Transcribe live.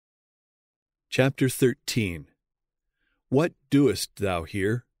Chapter 13. What doest thou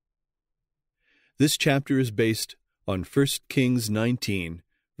here? This chapter is based on 1 Kings 19,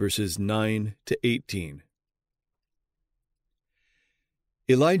 verses 9 to 18.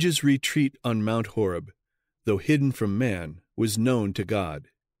 Elijah's retreat on Mount Horeb, though hidden from man, was known to God,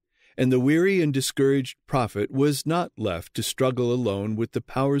 and the weary and discouraged prophet was not left to struggle alone with the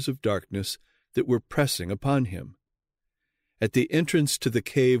powers of darkness that were pressing upon him. At the entrance to the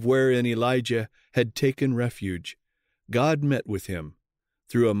cave wherein Elijah had taken refuge, God met with him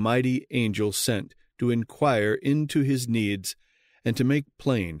through a mighty angel sent to inquire into his needs and to make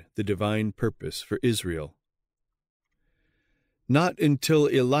plain the divine purpose for Israel. Not until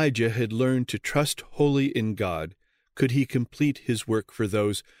Elijah had learned to trust wholly in God could he complete his work for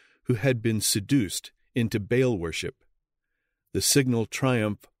those who had been seduced into Baal worship. The signal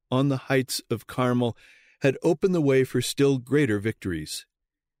triumph on the heights of Carmel had opened the way for still greater victories.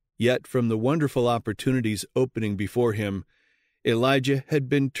 Yet from the wonderful opportunities opening before him, Elijah had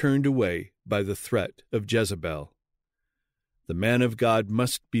been turned away by the threat of Jezebel. The man of God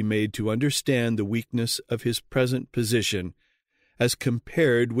must be made to understand the weakness of his present position as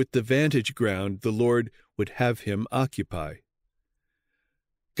compared with the vantage ground the Lord would have him occupy.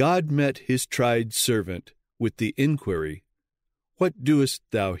 God met his tried servant with the inquiry, "What doest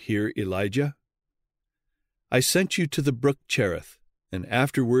thou here, Elijah?" "I sent you to the brook Cherith, and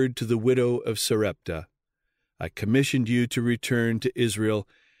afterward to the widow of Sarepta. I commissioned you to return to Israel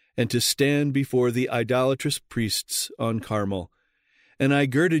and to stand before the idolatrous priests on Carmel, and I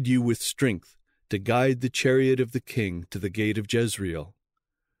girded you with strength to guide the chariot of the king to the gate of Jezreel.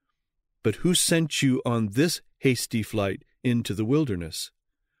 But who sent you on this hasty flight into the wilderness?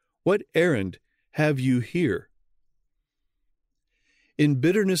 What errand have you here?" In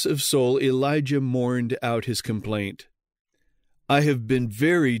bitterness of soul, Elijah mourned out his complaint. "I have been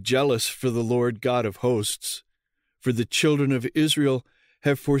very jealous for the Lord God of hosts, for the children of Israel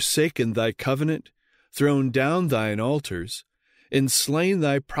have forsaken thy covenant, thrown down thine altars, and slain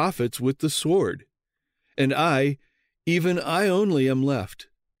thy prophets with the sword. And I, even I only, am left,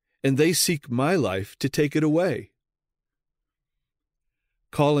 and they seek my life to take it away."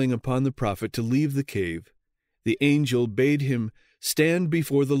 Calling upon the prophet to leave the cave, the angel bade him stand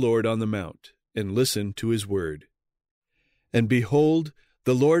before the Lord on the mount, and listen to his word. And behold,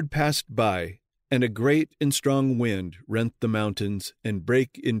 the Lord passed by, and a great and strong wind rent the mountains and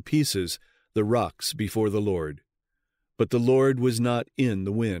brake in pieces the rocks before the Lord. But the Lord was not in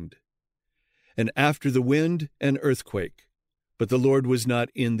the wind. And after the wind, an earthquake. But the Lord was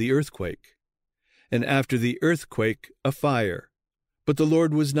not in the earthquake. And after the earthquake, a fire. But the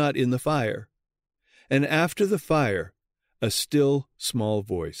Lord was not in the fire. And after the fire, a still small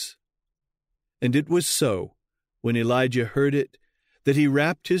voice. And it was so, when Elijah heard it, that he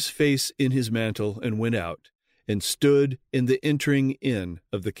wrapped his face in his mantle and went out, and stood in the entering in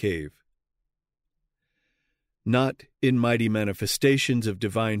of the cave. Not in mighty manifestations of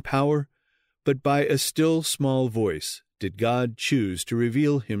divine power, but by a still small voice did God choose to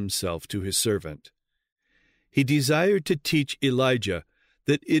reveal himself to his servant. He desired to teach Elijah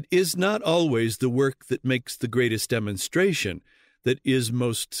that it is not always the work that makes the greatest demonstration that is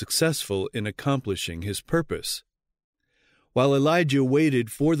most successful in accomplishing his purpose. While Elijah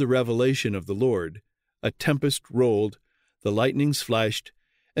waited for the revelation of the Lord, a tempest rolled, the lightnings flashed,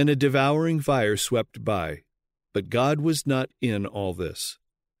 and a devouring fire swept by. But God was not in all this.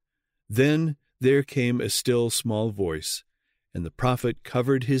 Then there came a still small voice, and the prophet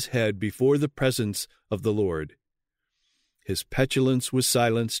covered his head before the presence of the Lord. His petulance was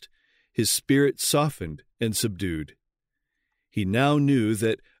silenced, his spirit softened and subdued. He now knew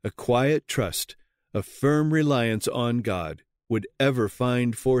that a quiet trust, a firm reliance on God, would ever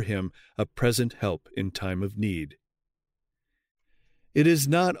find for him a present help in time of need. It is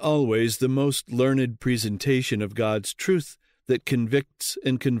not always the most learned presentation of God's truth that convicts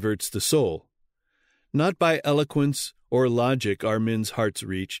and converts the soul. Not by eloquence or logic are men's hearts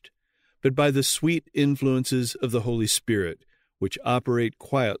reached, but by the sweet influences of the Holy Spirit, which operate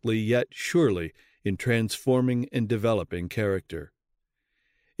quietly yet surely in transforming and developing character.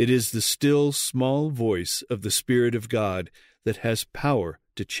 It is the still small voice of the Spirit of God that has power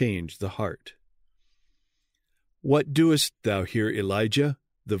to change the heart. "What doest thou here, Elijah?"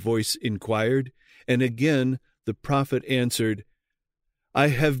 the voice inquired, and again the prophet answered, "I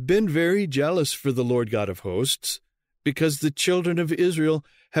have been very jealous for the Lord God of hosts, because the children of Israel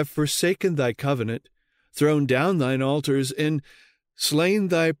have forsaken thy covenant, thrown down thine altars, and slain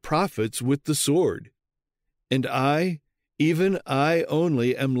thy prophets with the sword. And I, even I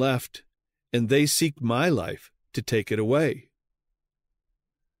only, am left, and they seek my life to take it away."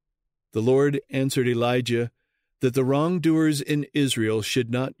 The Lord answered Elijah that the wrongdoers in Israel should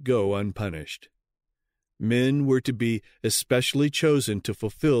not go unpunished. Men were to be especially chosen to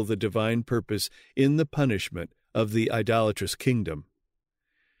fulfill the divine purpose in the punishment of the idolatrous kingdom.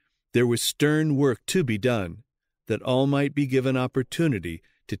 There was stern work to be done, that all might be given opportunity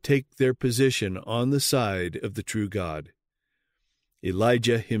to take their position on the side of the true God.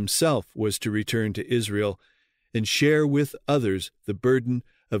 Elijah himself was to return to Israel and share with others the burden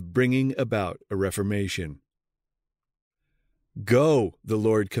of bringing about a reformation. "Go," the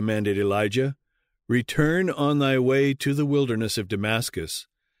Lord commanded Elijah, "return on thy way to the wilderness of Damascus,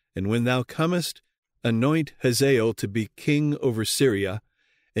 and when thou comest, anoint Hazael to be king over Syria,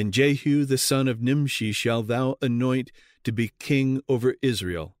 and Jehu the son of Nimshi shalt thou anoint to be king over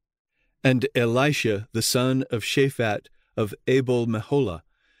Israel. And Elisha the son of Shaphat of Abel-Meholah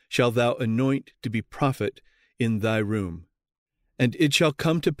shalt thou anoint to be prophet in thy room. And it shall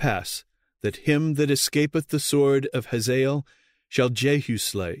come to pass that him that escapeth the sword of Hazael shall Jehu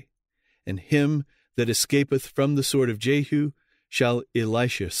slay, and him that escapeth from the sword of Jehu shall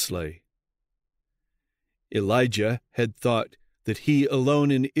Elisha slay." Elijah had thought that he alone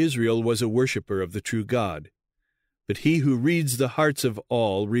in Israel was a worshipper of the true God. But he who reads the hearts of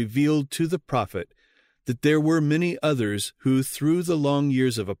all revealed to the prophet that there were many others who, through the long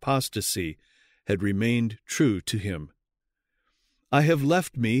years of apostasy, had remained true to him. "I have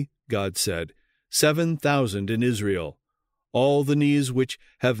left me," God said, 7,000 in Israel, all the knees which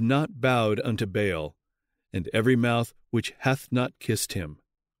have not bowed unto Baal, and every mouth which hath not kissed him."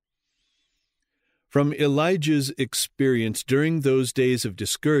 From Elijah's experience during those days of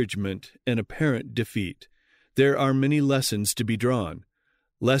discouragement and apparent defeat, there are many lessons to be drawn,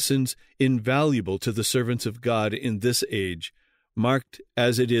 lessons invaluable to the servants of God in this age, marked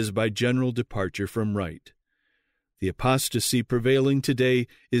as it is by general departure from right. The apostasy prevailing today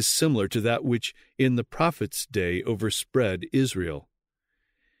is similar to that which in the prophet's day overspread Israel.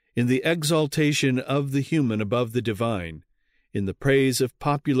 In the exaltation of the human above the divine, in the praise of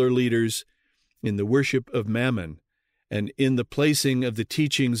popular leaders, in the worship of mammon, and in the placing of the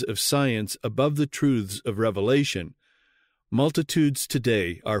teachings of science above the truths of revelation, multitudes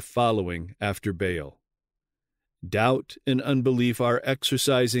today are following after Baal. Doubt and unbelief are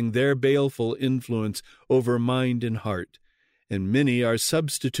exercising their baleful influence over mind and heart, and many are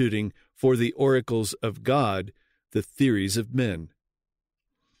substituting for the oracles of God the theories of men.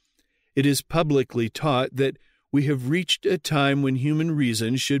 It is publicly taught that we have reached a time when human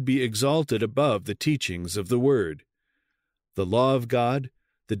reason should be exalted above the teachings of the Word. The law of God,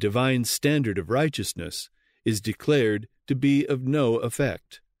 the divine standard of righteousness, is declared to be of no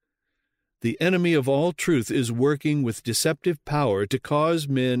effect. The enemy of all truth is working with deceptive power to cause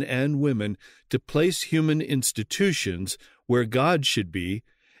men and women to place human institutions where God should be,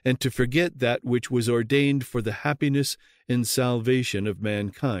 and to forget that which was ordained for the happiness and salvation of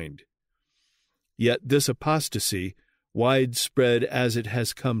mankind. Yet this apostasy, widespread as it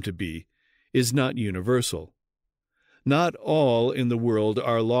has come to be, is not universal. Not all in the world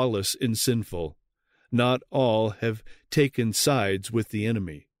are lawless and sinful. Not all have taken sides with the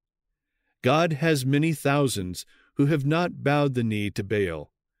enemy. God has many thousands who have not bowed the knee to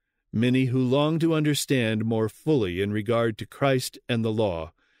Baal, many who long to understand more fully in regard to Christ and the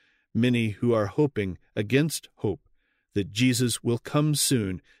law, many who are hoping against hope that Jesus will come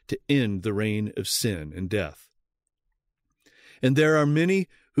soon to end the reign of sin and death. And there are many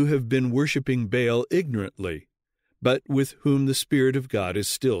who have been worshiping Baal ignorantly, but with whom the Spirit of God is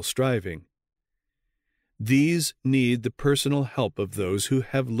still striving. These need the personal help of those who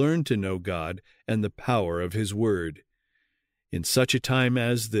have learned to know God and the power of His Word. In such a time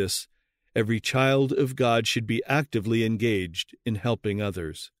as this, every child of God should be actively engaged in helping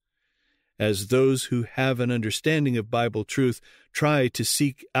others. As those who have an understanding of Bible truth try to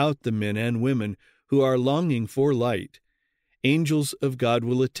seek out the men and women who are longing for light, angels of God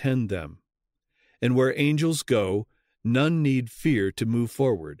will attend them. And where angels go, none need fear to move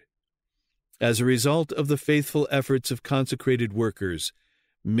forward. As a result of the faithful efforts of consecrated workers,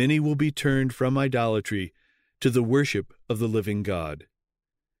 many will be turned from idolatry to the worship of the living God.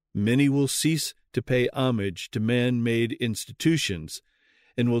 Many will cease to pay homage to man-made institutions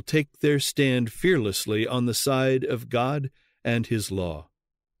and will take their stand fearlessly on the side of God and His law.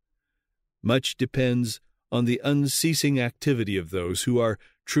 Much depends on the unceasing activity of those who are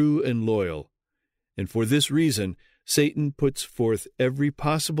true and loyal, and for this reason Satan puts forth every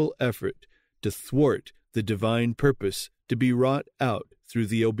possible effort to thwart the divine purpose to be wrought out through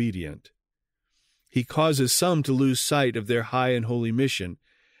the obedient. He causes some to lose sight of their high and holy mission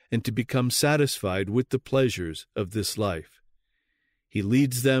and to become satisfied with the pleasures of this life. He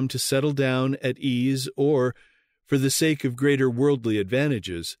leads them to settle down at ease or, for the sake of greater worldly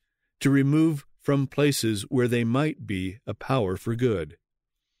advantages, to remove from places where they might be a power for good.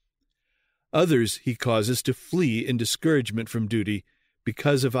 Others he causes to flee in discouragement from duty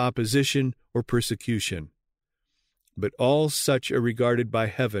because of opposition or persecution. But all such are regarded by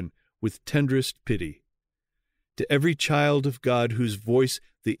heaven with tenderest pity. To every child of God whose voice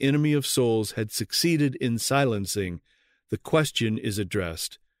the enemy of souls had succeeded in silencing, the question is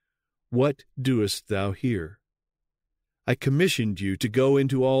addressed, "What doest thou here?" I commissioned you to go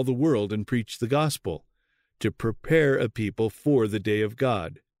into all the world and preach the gospel, to prepare a people for the day of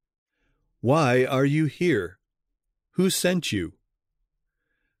God. Why are you here? Who sent you?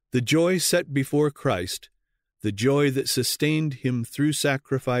 The joy set before Christ, the joy that sustained him through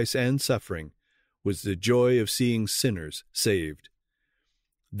sacrifice and suffering, was the joy of seeing sinners saved.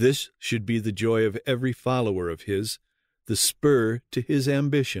 This should be the joy of every follower of his, the spur to his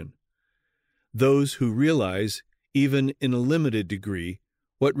ambition. Those who realize, even in a limited degree,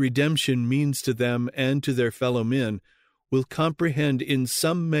 what redemption means to them and to their fellow men will comprehend in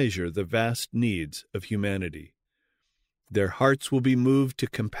some measure the vast needs of humanity. Their hearts will be moved to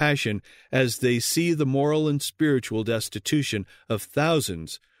compassion as they see the moral and spiritual destitution of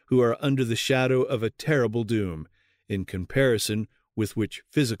thousands who are under the shadow of a terrible doom, in comparison with which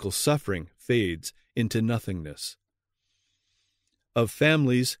physical suffering fades into nothingness. Of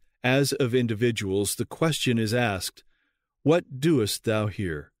families, as of individuals, the question is asked, "What doest thou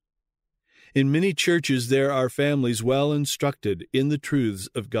here?" In many churches there are families well instructed in the truths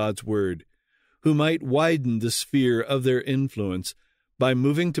of God's Word, who might widen the sphere of their influence by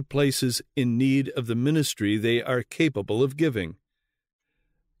moving to places in need of the ministry they are capable of giving.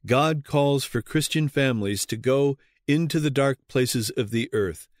 God calls for Christian families to go into the dark places of the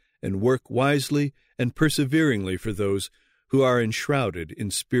earth and work wisely and perseveringly for those who are enshrouded in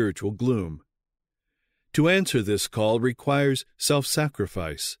spiritual gloom. To answer this call requires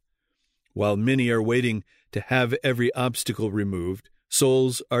self-sacrifice. While many are waiting to have every obstacle removed,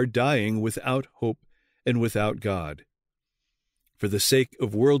 souls are dying without hope and without God. For the sake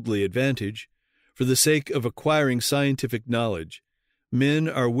of worldly advantage, for the sake of acquiring scientific knowledge, men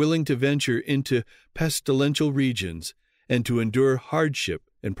are willing to venture into pestilential regions and to endure hardship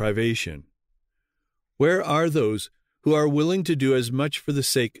and privation. Where are those who are willing to do as much for the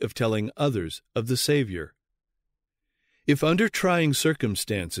sake of telling others of the Savior? If under trying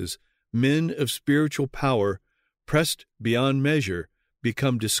circumstances, men of spiritual power, pressed beyond measure,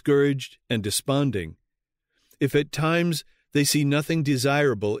 become discouraged and desponding, if at times they see nothing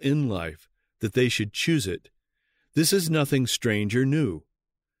desirable in life, that they should choose it, this is nothing strange or new.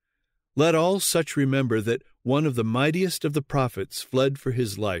 Let all such remember that one of the mightiest of the prophets fled for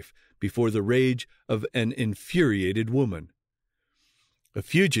his life before the rage of an infuriated woman. A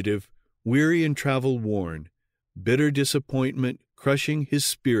fugitive, weary and travel-worn, bitter disappointment crushing his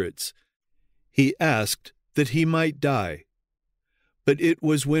spirits, he asked that he might die. But it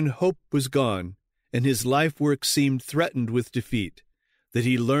was when hope was gone and his life work seemed threatened with defeat that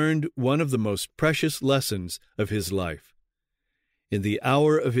he learned one of the most precious lessons of his life. In the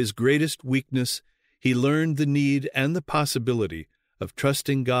hour of his greatest weakness, he learned the need and the possibility of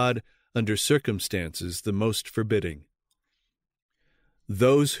trusting God under circumstances the most forbidding.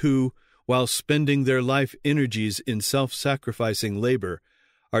 Those who, while spending their life energies in self-sacrificing labor,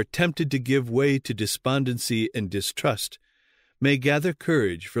 are tempted to give way to despondency and distrust, may gather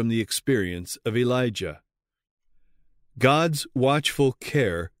courage from the experience of Elijah. God's watchful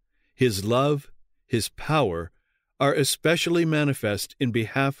care, his love, his power, are especially manifest in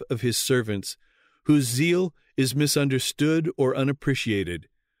behalf of his servants, whose zeal is misunderstood or unappreciated,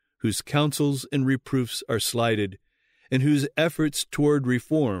 whose counsels and reproofs are slighted, and whose efforts toward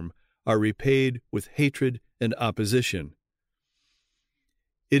reform are repaid with hatred and opposition.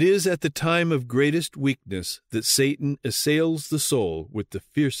 It is at the time of greatest weakness that Satan assails the soul with the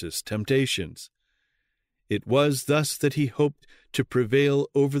fiercest temptations. It was thus that he hoped to prevail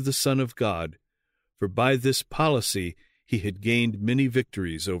over the Son of God, for by this policy he had gained many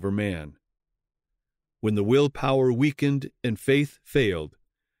victories over man. When the willpower weakened and faith failed,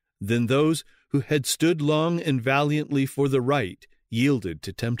 then those who had stood long and valiantly for the right yielded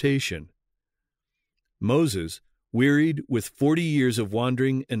to temptation. Moses, wearied with 40 years of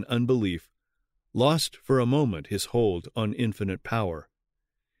wandering and unbelief, lost for a moment his hold on infinite power.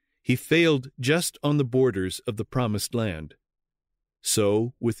 He failed just on the borders of the promised land.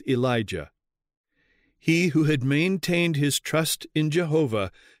 So with Elijah. He who had maintained his trust in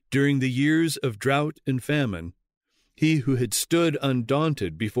Jehovah during the years of drought and famine, he who had stood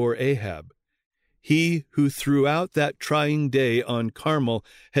undaunted before Ahab, He who throughout that trying day on Carmel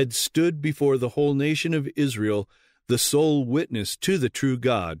had stood before the whole nation of Israel, the sole witness to the true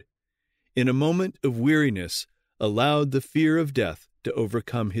God, in a moment of weariness allowed the fear of death to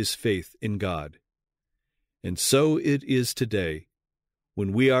overcome his faith in God. And so it is today,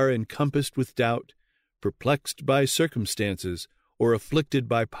 when we are encompassed with doubt, perplexed by circumstances, or afflicted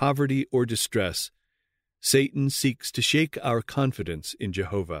by poverty or distress, Satan seeks to shake our confidence in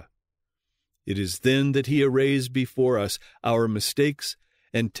Jehovah. It is then that he arrays before us our mistakes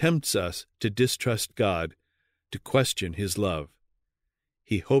and tempts us to distrust God, to question his love.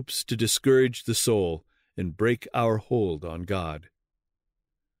 He hopes to discourage the soul and break our hold on God.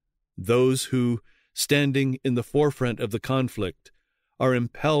 Those who, standing in the forefront of the conflict, are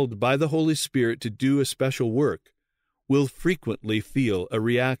impelled by the Holy Spirit to do a special work, will frequently feel a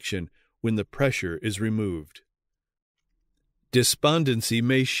reaction when the pressure is removed. Despondency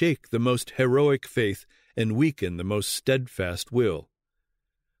may shake the most heroic faith and weaken the most steadfast will.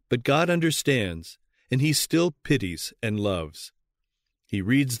 But God understands, and he still pities and loves. He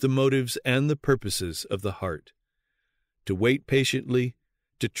reads the motives and the purposes of the heart. To wait patiently,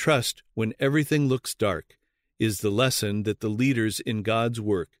 to trust when everything looks dark, is the lesson that the leaders in God's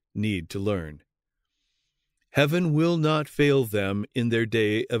work need to learn. Heaven will not fail them in their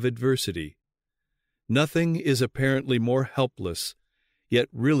day of adversity. Nothing is apparently more helpless, yet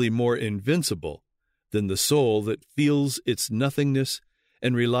really more invincible, than the soul that feels its nothingness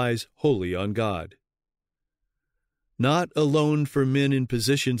and relies wholly on God. Not alone for men in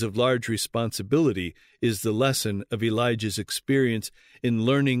positions of large responsibility is the lesson of Elijah's experience in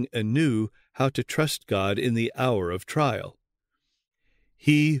learning anew how to trust God in the hour of trial.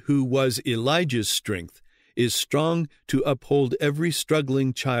 He who was Elijah's strength is strong to uphold every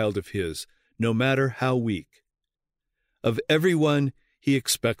struggling child of his, no matter how weak. Of everyone he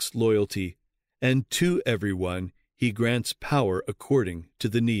expects loyalty, and to everyone he grants power according to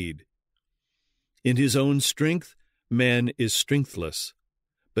the need. In his own strength, man is strengthless,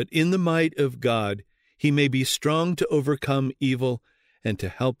 but in the might of God he may be strong to overcome evil and to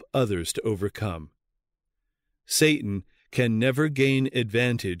help others to overcome. Satan can never gain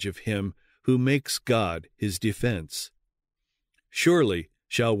advantage of him who makes God his defense. Surely,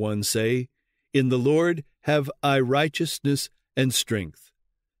 shall one say, in the Lord have I righteousness and strength.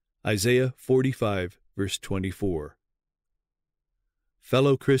 Isaiah 45, verse 24.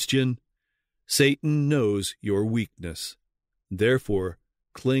 Fellow Christian, Satan knows your weakness. Therefore,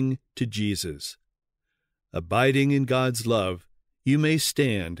 cling to Jesus. Abiding in God's love, you may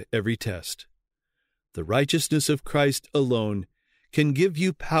stand every test. The righteousness of Christ alone can give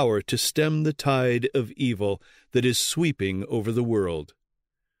you power to stem the tide of evil that is sweeping over the world.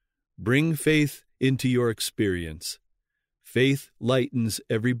 Bring faith into your experience. Faith lightens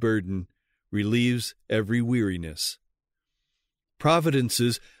every burden, relieves every weariness.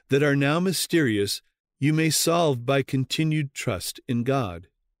 Providences that are now mysterious you may solve by continued trust in God.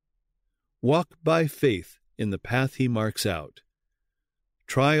 Walk by faith in the path he marks out.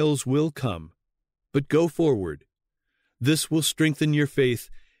 Trials will come, but go forward. This will strengthen your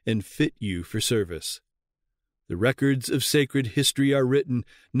faith and fit you for service. The records of sacred history are written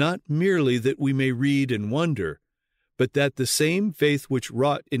not merely that we may read and wonder, but that the same faith which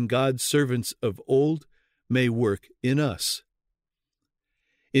wrought in God's servants of old may work in us.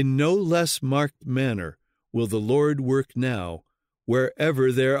 In no less marked manner will the Lord work now,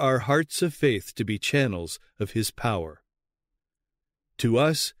 wherever there are hearts of faith to be channels of his power. To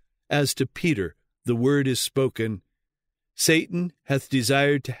us, as to Peter, the word is spoken, Satan hath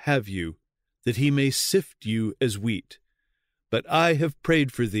desired to have you, that he may sift you as wheat. But I have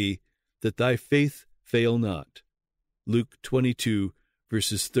prayed for thee, that thy faith fail not. Luke 22,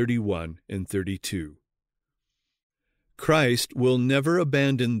 verses 31 and 32. Christ will never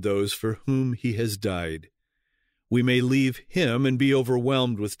abandon those for whom he has died. We may leave him and be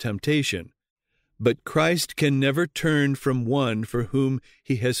overwhelmed with temptation, but Christ can never turn from one for whom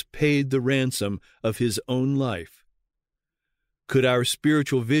he has paid the ransom of his own life. Could our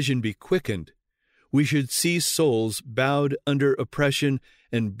spiritual vision be quickened, we should see souls bowed under oppression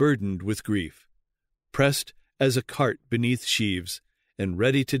and burdened with grief, pressed as a cart beneath sheaves, and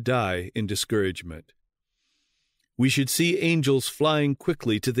ready to die in discouragement. We should see angels flying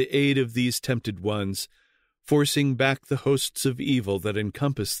quickly to the aid of these tempted ones, forcing back the hosts of evil that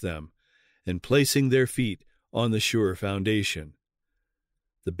encompass them, and placing their feet on the sure foundation.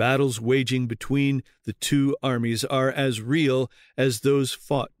 The battles waging between the two armies are as real as those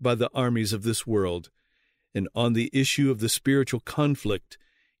fought by the armies of this world, and on the issue of the spiritual conflict,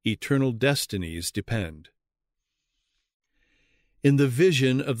 eternal destinies depend. In the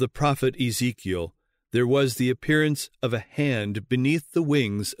vision of the prophet Ezekiel, there was the appearance of a hand beneath the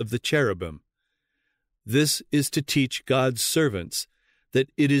wings of the cherubim. This is to teach God's servants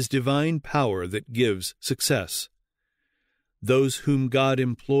that it is divine power that gives success. Those whom God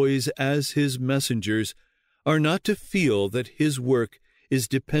employs as His messengers are not to feel that His work is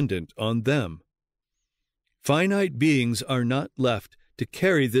dependent on them. Finite beings are not left to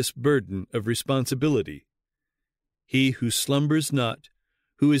carry this burden of responsibility. He who slumbers not,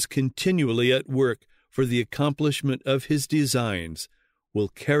 who is continually at work for the accomplishment of His designs, will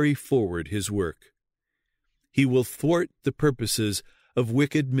carry forward His work. He will thwart the purposes of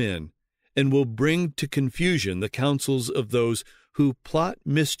wicked men and will bring to confusion the counsels of those who plot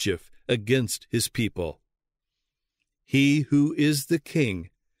mischief against His people. He who is the King,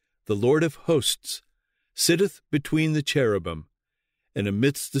 the Lord of hosts, sitteth between the cherubim, and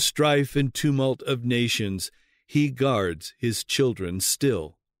amidst the strife and tumult of nations He guards His children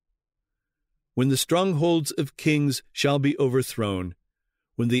still. When the strongholds of kings shall be overthrown,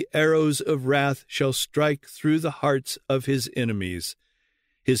 when the arrows of wrath shall strike through the hearts of His enemies,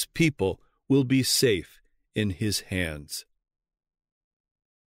 His people will be safe in His hands.